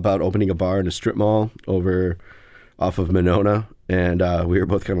about opening a bar in a strip mall over off of Monona, and we were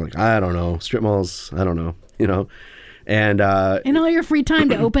both kind of like, I don't know, strip malls, I don't know, And In all your free time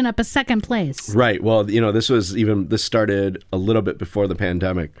to open up a second place. right, well, this started a little bit before the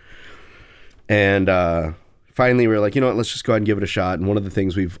pandemic, and finally we were like, let's just go ahead and give it a shot. And one of the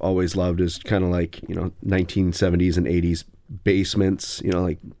things we've always loved is kind of like 1970s and 80s basements,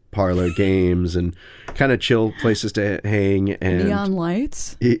 like parlor games and kind of chill places to hang. And Neon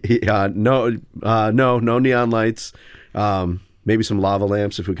lights? no neon lights. Maybe some lava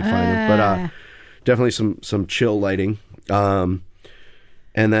lamps if we could find them, but definitely some chill lighting. And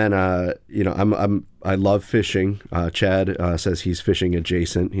then I love fishing. Chad says he's fishing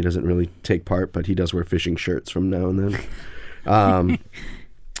adjacent. He doesn't really take part, but he does wear fishing shirts from now and then.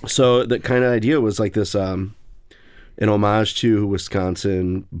 So the kind of idea was like this, an homage to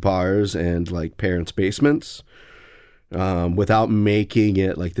Wisconsin bars and like parents' basements, without making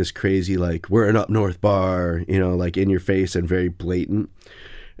it like this crazy, like we're an up north bar, like in your face and very blatant.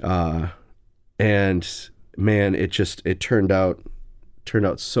 And man, it turned out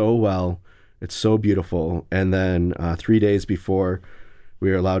so well. It's so beautiful. And then 3 days before we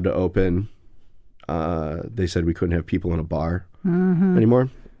were allowed to open, they said we couldn't have people in a bar anymore.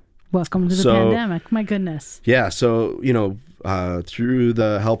 Welcome to the pandemic. My goodness. Yeah. So, you know, through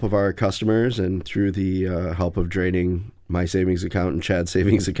the help of our customers and through the help of draining my savings account and Chad's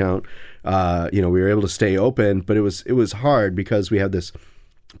savings account, you know, we were able to stay open, but it was hard because we had this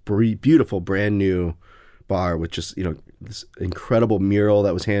beautiful brand new bar with just, you know, this incredible mural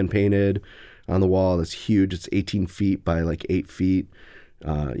that was hand painted on the wall. That's huge. It's 18 feet by like 8 feet.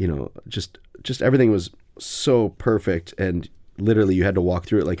 You know, just everything was so perfect, and literally you had to walk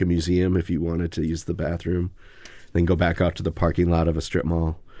through it like a museum if you wanted to use the bathroom, then go back out to the parking lot of a strip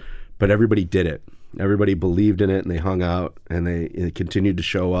mall. But everybody did it. Everybody believed in it, and they hung out, and they continued to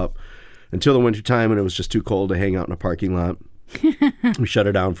show up until the winter time when it was just too cold to hang out in a parking lot. We shut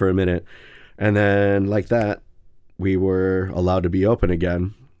it down for a minute, and then like that, we were allowed to be open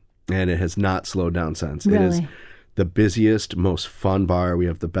again, and it has not slowed down since. Really? It is the busiest, most fun bar. We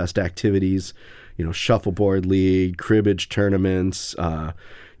have the best activities, you know, shuffleboard league, cribbage tournaments,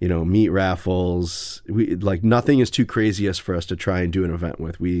 you know, meat raffles. We like nothing is too craziest for us to try and do an event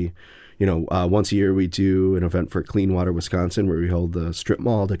with. We, you know, once a year we do an event for Clean Water, Wisconsin, where we hold the strip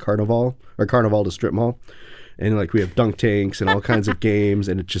mall to carnival, or carnival to strip mall. And like we have dunk tanks and all kinds of games,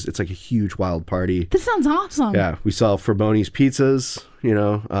 and it's like a huge wild party. This sounds awesome. Yeah, we sell Fraboni's pizzas, you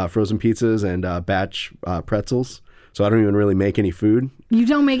know, frozen pizzas, and batch pretzels. So I don't even really make any food. You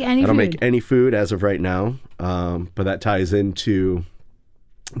don't make any food? I don't make any food as of right now, but that ties into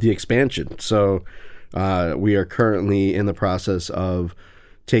the expansion. So we are currently in the process of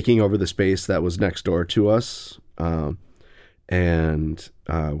taking over the space that was next door to us, and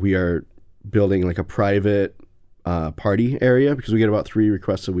we are building like a private party area, because we get about 3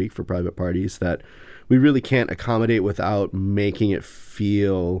 requests a week for private parties that we really can't accommodate without making it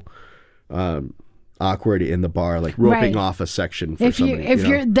feel awkward in the bar, like roping off a section for somebody.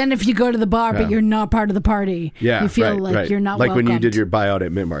 If you go to the bar but you're not part of the party, you feel like you're not like welcomed. when you did your buyout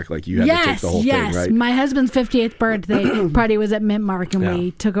at Mint Mark, like you had to take the whole thing, right? My husband's 58th birthday party was at Mint Mark, and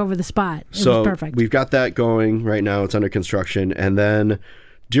we took over the spot. It was perfect. We've got that going right now. It's under construction. And then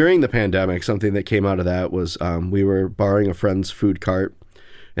during the pandemic, something that came out of that was we were borrowing a friend's food cart,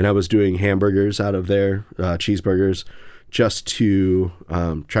 and I was doing hamburgers out of there, cheeseburgers, just to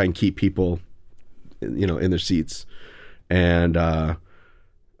try and keep people, you know, in their seats. And I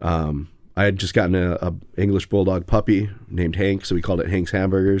had just gotten a English Bulldog puppy named Hank, so we called it Hank's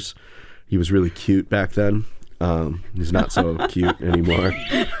Hamburgers. He was really cute back then. He's not so cute anymore.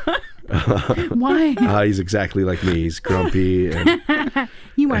 Why? He's exactly like me. He's grumpy. And,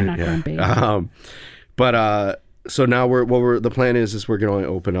 you are not grumpy. So now the plan is we're going to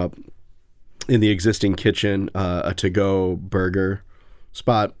open up in the existing kitchen a to-go burger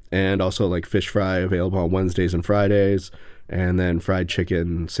spot, and also like fish fry available on Wednesdays and Fridays, and then fried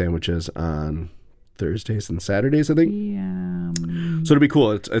chicken sandwiches on Thursdays and Saturdays, I think. Yeah. So it'll be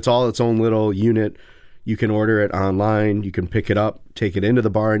cool. It's all its own little unit. You can order it online. You can pick it up, take it into the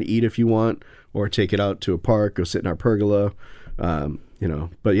bar and eat if you want, or take it out to a park, go sit in our pergola. You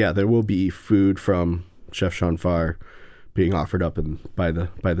know, but yeah, there will be food from Chef Sean Pharr being offered up by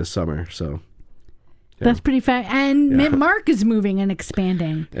this summer. So yeah. That's pretty fast. And Mint Mark is moving and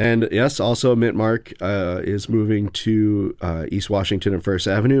expanding. And yes, also Mint Mark is moving to East Washington and First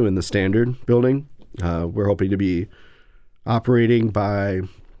Avenue in the Standard building. We're hoping to be operating by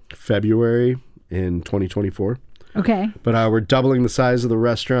February in 2024. Okay. But we're doubling the size of the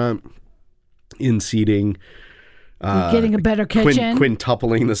restaurant in seating. Getting a better kitchen.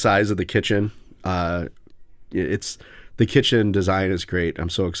 Quintupling the size of the kitchen. It's the kitchen design is great. I'm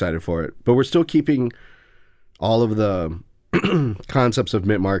so excited for it. But we're still keeping all of the concepts of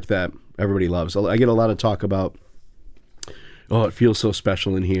Mint Mark that everybody loves. I get a lot of talk about, oh, it feels so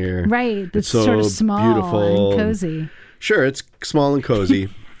special in here. Right. It's so sort of small beautiful and cozy. Sure, it's small and cozy.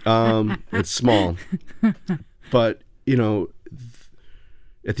 It's small. But, you know,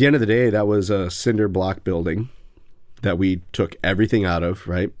 at the end of the day, that was a cinder block building that we took everything out of,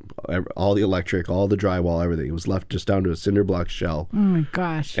 right? All the electric, all the drywall, everything. It was left just down to a cinder block shell. Oh my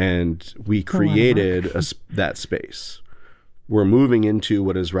gosh. And we created that space. We're moving into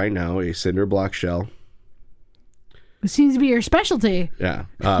what is right now a cinder block shell. It seems to be your specialty. Yeah.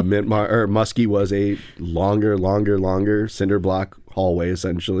 Muskie was a longer cinder block hallway,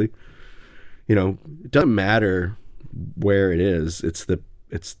 essentially. You know, it doesn't matter where it is. It's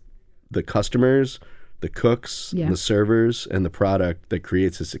the customers, the cooks, the servers, and the product that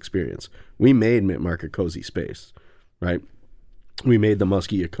creates this experience. We made Mint Mark a cozy space, right? We made the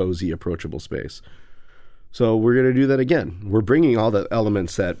Muskie a cozy, approachable space. So we're going to do that again. We're bringing all the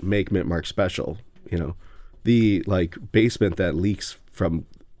elements that make Mint Mark special. You know, the like basement that leaks from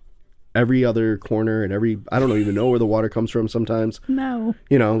every other corner and I don't even know where the water comes from sometimes. No.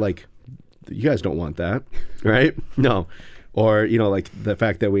 You know, like, you guys don't want that, right? No. Or, you know, like the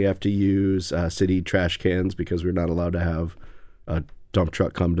fact that we have to use city trash cans because we're not allowed to have a dump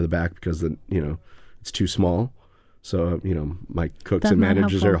truck come to the back because, it's too small. So, my cooks That's and not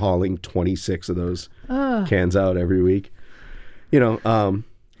managers helpful. are hauling 26 of those cans out every week.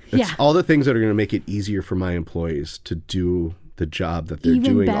 It's all the things that are going to make it easier for my employees to do the job that they're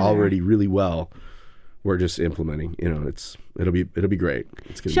Even doing better. already really well. We're just implementing. It'll be great.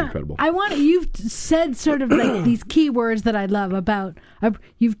 It's going to be incredible. You've said sort of like these key words that I love about.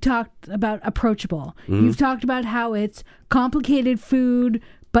 You've talked about approachable. Mm-hmm. You've talked about how it's complicated food,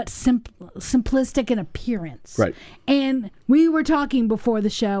 but simplistic in appearance. Right. And we were talking before the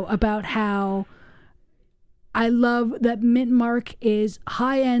show about how I love that Mint Mark is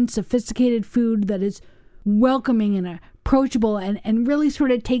high-end, sophisticated food that is welcoming and approachable and really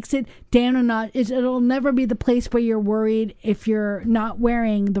sort of takes it down a notch. It'll never be the place where you're worried if you're not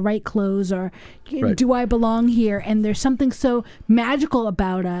wearing the right clothes or do I belong here? And there's something so magical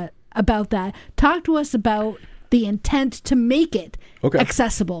about that. Talk to us about the intent to make it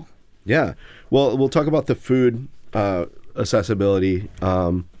accessible. Yeah. Well, we'll talk about the food accessibility.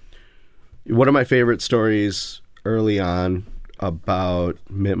 One of my favorite stories early on about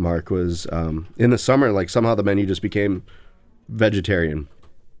Mint Mark was in the summer, like somehow the menu just became vegetarian.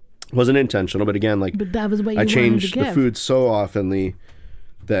 Wasn't intentional, but again, like But that was what you I wanted to changed the give. food so oftenly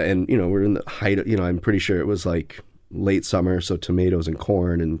that, and we're in the height of, I'm pretty sure it was like late summer, so tomatoes and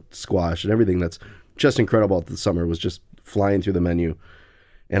corn and squash and everything that's just incredible at the summer was just flying through the menu.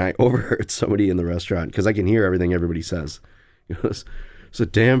 And I overheard somebody in the restaurant, because I can hear everything everybody says. It's a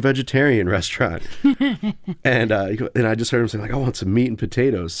damn vegetarian restaurant. And I just heard him say, like, I want some meat and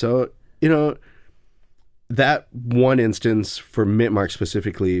potatoes. So, that one instance for Mint Mark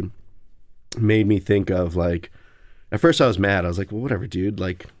specifically made me think of, like, at first I was mad. I was like, well, whatever, dude.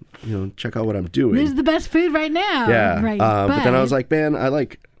 Like, check out what I'm doing. This is the best food right now. Yeah. Right. But then I was like, man, I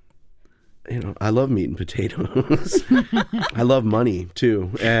love meat and potatoes. I love money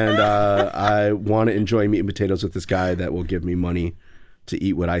too. And I want to enjoy meat and potatoes with this guy that will give me money to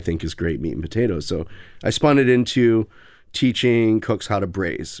eat what I think is great meat and potatoes. So I spun it into teaching cooks how to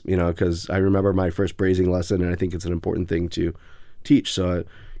braise, because I remember my first braising lesson, and I think it's an important thing to teach. So,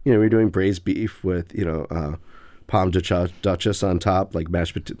 we're doing braised beef with, palm duchess on top, like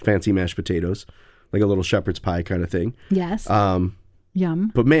fancy mashed potatoes, like a little shepherd's pie kind of thing. yes.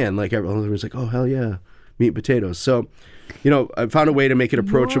 Yum. But man, like everyone was like, oh, hell yeah, meat and potatoes. So, I found a way to make it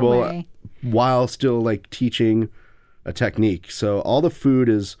approachable way. while still like teaching a technique. So all the food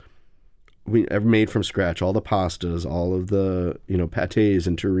is made from scratch, all the pastas, all of the, pâtés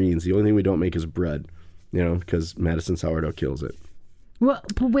and terrines. The only thing we don't make is bread, because Madison sourdough kills it. Well,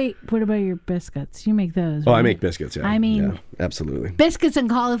 but wait, what about your biscuits? You make those, Oh, right? I make biscuits, yeah. I mean- yeah, absolutely. Biscuits and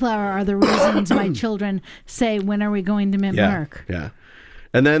cauliflower are the reasons my children say, when are we going to Mint Yeah, Mark? yeah.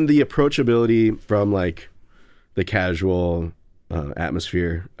 And then the approachability from like the casual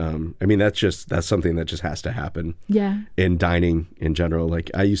atmosphere. That's something that just has to happen. Yeah. In dining in general.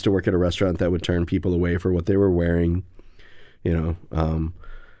 Like I used to work at a restaurant that would turn people away for what they were wearing. I've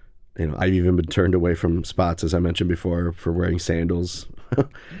even been turned away from spots, as I mentioned before, for wearing sandals.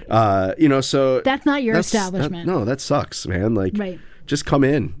 So That's not your establishment. No, that sucks, man. Like, Right. just come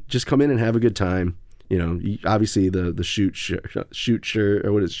in and have a good time. Obviously the shoot shirt,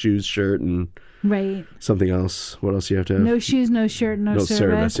 or what is shoes shirt, and Right. something else. What else do you have to have? No shoes, no shirt, no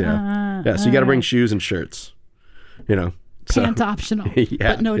service. Yeah. So you got to bring shoes and shirts. So- Pants optional.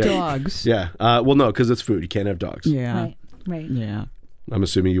 yeah, But no yeah. dogs. Yeah. Well, no, because it's food. You can't have dogs. Yeah. Right. Yeah. I'm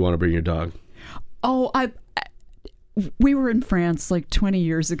assuming you want to bring your dog. Oh, we were in France like 20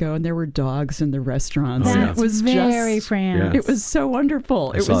 years ago, and there were dogs in the restaurants. Oh, and yeah. That's it was very just, France. Yeah. It was so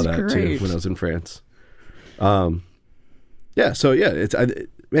wonderful. I It saw was that great. too when I was in France. Yeah. So yeah,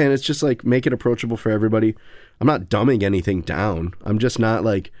 it's just like make it approachable for everybody. I'm not dumbing anything down. I'm just not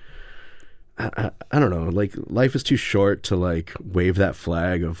like, I don't know, like life is too short to like wave that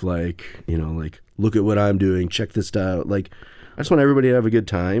flag of like, like look at what I'm doing, check this out. Like I just want everybody to have a good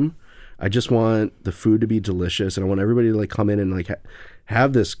time. I just want the food to be delicious, and I want everybody to like come in and like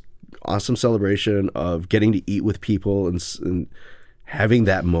have this awesome celebration of getting to eat with people and having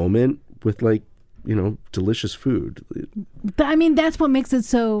that moment with like, delicious food. I mean, that's what makes it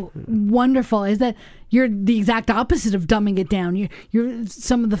so wonderful, is that you're the exact opposite of dumbing it down. You're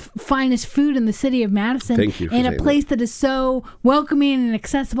some of the finest food in the city of Madison. Thank you for in a saying place that is so welcoming and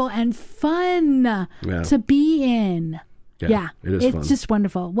accessible and fun to be in. Yeah, it is it's fun. just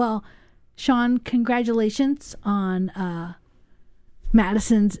wonderful. Well, Sean, congratulations on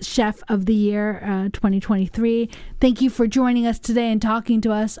Madison's Chef of the Year 2023. Thank you for joining us today and talking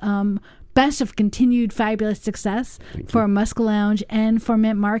to us. Best of continued fabulous success for Muska Lounge and for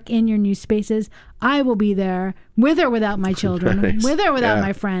Mint Mark in your new spaces. I will be there with or without my children, Nice. with or without Yeah.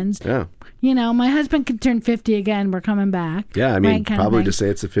 my friends. Yeah. You know, my husband can turn 50 again. We're coming back. Yeah, I mean, right, kind of probably thing. just say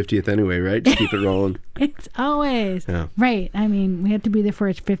it's the 50th anyway, right? Just keep it rolling. It's always Yeah. right. I mean, we have to be there for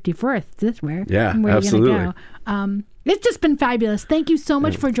his 51st this year. Yeah, Where are you gonna absolutely. go? It's just been fabulous. Thank you so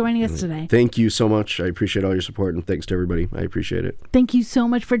much for joining us today. Thank you so much. I appreciate all your support, and thanks to everybody. I appreciate it. Thank you so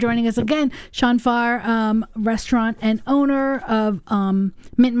much for joining us again. Sean Pharr, restaurant and owner of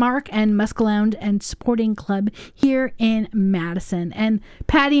Mint Mark and Muska Lounge and Sporting Club here in Madison. And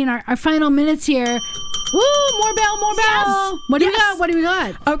Patty, in our final minutes here. Woo! More bell, more bell. Yes. What do we Yes. got? What do we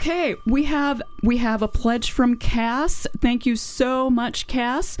got? Okay, we have a pledge from Cass. Thank you so much,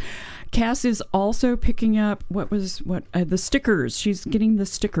 Cass. Cass is also picking up the stickers. She's getting the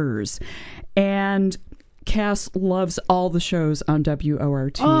stickers, and Cass loves all the shows on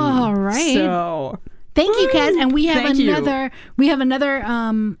WORT. All right. So Thank you, Cass. And we have Thank you. another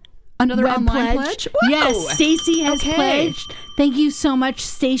Another web online pledge? Whoa. Yes, Stacy has Okay. pledged. Thank you so much,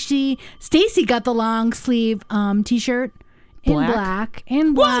 Stacy. Stacy got the long sleeve t-shirt in black.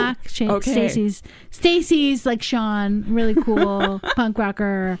 Okay. Stacy's like Sean, really cool punk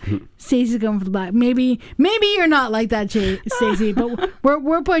rocker. Stacy's going for the black. Maybe you're not like that, Stacy, but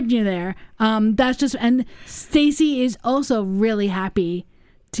we're putting you there. That's just, and Stacy is also really happy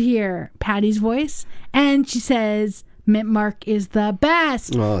to hear Patty's voice, and she says Mint Mark is the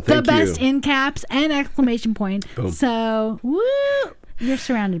best. Oh, the thank best you. in caps and exclamation point. Boom. So, woo! You're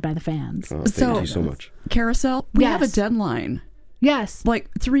surrounded by the fans. Oh, thank you so much. Carousel, we have a Yes. deadline, Yes. like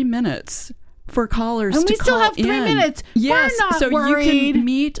 3 minutes for callers And to we still call have 3 in. minutes. We're Yes, not so you worried. can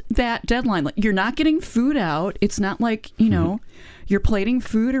meet that deadline. Like, you're not getting food out. It's not like, you know, you're plating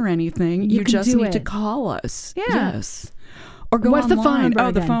food or anything. You can just do need to it. call us. Yeah. Yes. Or go What's the online. phone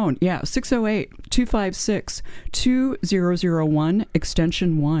number the again? phone. Yeah, 608-256-2001,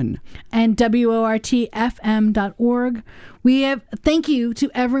 extension 1. And WORTFM.org. We have thank you to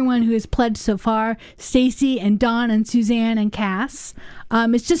everyone who has pledged so far, Stacy and Dawn and Suzanne and Cass.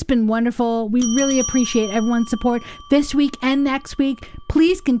 It's just been wonderful. We really appreciate everyone's support this week and next week.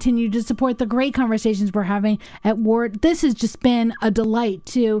 Please continue to support the great conversations we're having at Ward. This has just been a delight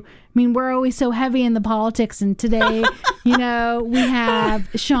too. I mean, we're always so heavy in the politics, and today, you know, we have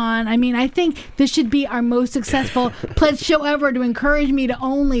Sean. I mean, I think this should be our most successful pledge show ever, to encourage me to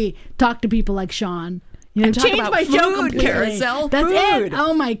only talk to people like Sean. You know, And talk change about my show food, completely. Carousel, That's food. it.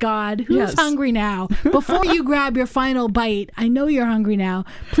 Oh my God, who's Yes. hungry now? Before you grab your final bite, I know you're hungry now.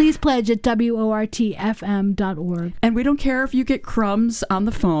 Please pledge at WORTFM.org. And we don't care if you get crumbs on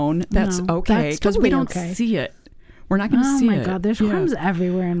the phone. That's No, okay, that's because we totally don't okay. see it. We're not going to Oh see my it. God, there's Yeah. crumbs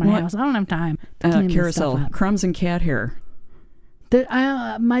everywhere in my What? house. I don't have time to clean this Carousel, stuff up. crumbs and cat hair.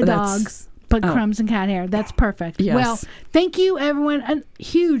 My That's- dogs, but oh. crumbs and cat hair. That's perfect. Yes. Well, thank you, everyone. A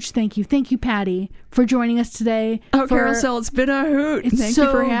huge thank you. Thank you, Patty, for joining us today. Oh, for- Carousel, it's been a hoot. It's Thank so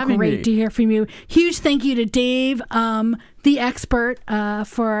you for having great me. to hear from you. Huge thank you to Dave, the expert,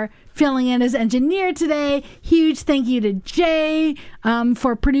 for filling in as engineer today. Huge thank you to Jay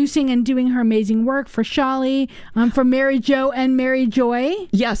for producing and doing her amazing work. For Shali, for Mary Jo and Mary Joy.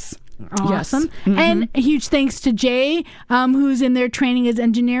 Yes. Awesome. Yes. Mm-hmm. And a huge thanks to Jay, who's in their training as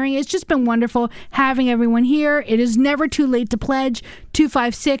engineering. It's just been wonderful having everyone here. It is never too late to pledge.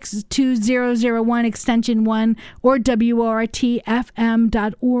 256-2001 extension 1 or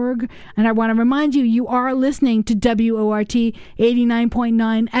WORTFM.org. And I want to remind you, you are listening to WORT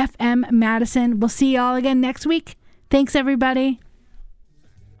 89.9 FM Madison. We'll see you all again next week. Thanks, everybody.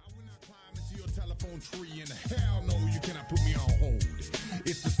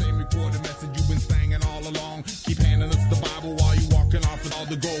 It's the same recorded message you've been singing all along. Keep handing us the Bible while you walking off with all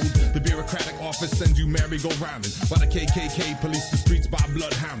the gold. The bureaucratic office sends you merry-go-rounding, while the KKK police the streets by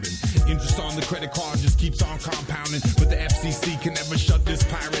bloodhounding. Interest on the credit card just keeps on compounding, but the FCC can never shut this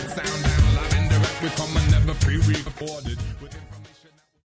pirate sound down. Live and direct, we come and never pre-recorded.